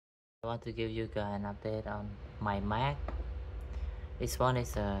want to give you guys an update on my Mac. This one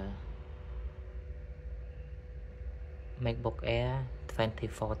is a MacBook Air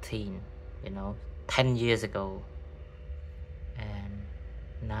 2014, 10 years ago, and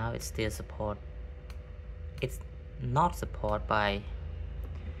now it still it's not supported by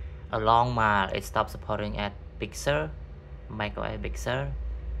a long mile. It stopped supporting at Big Sur, macOS Big Sur,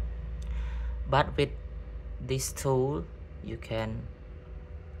 but with this tool you can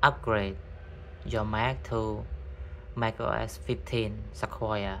upgrade your Mac to macOS 15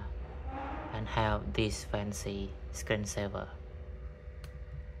 Sequoia and have this fancy screensaver.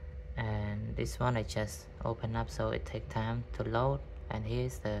 And this one I just open up, so it takes time to load. And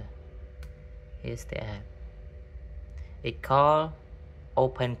here's the app. It called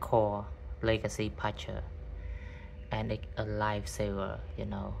Opencore Legacy Patcher, and it's a lifesaver,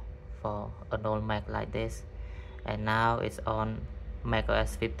 for an old Mac like this. And now it's on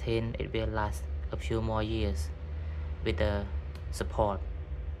macOS 15. It will last a few more years with the support.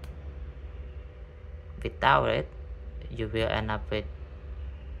 Without it, you will end up with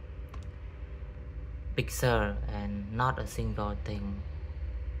Big Sur and not a single thing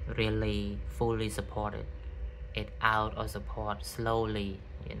really fully supported. It out of support slowly,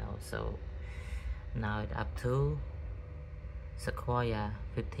 so now it's up to Sequoia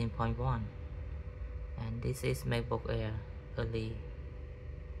 15.1, and this is MacBook Air early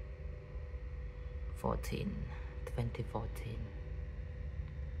 2014,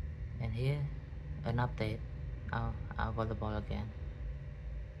 and here an update available again.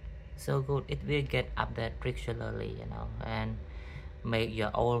 So good, it will get updated regularly, and make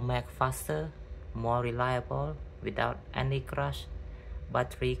your old Mac faster, more reliable, without any crash,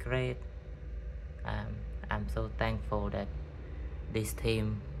 battery great. I'm so thankful that this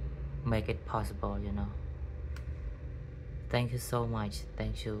team make it possible. Thank you so much.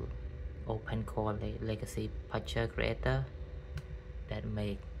 Thank you, Opencore Legacy Patcher creator, that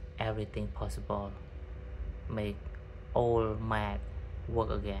make everything possible, make old Mac work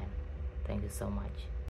again. Thank you so much.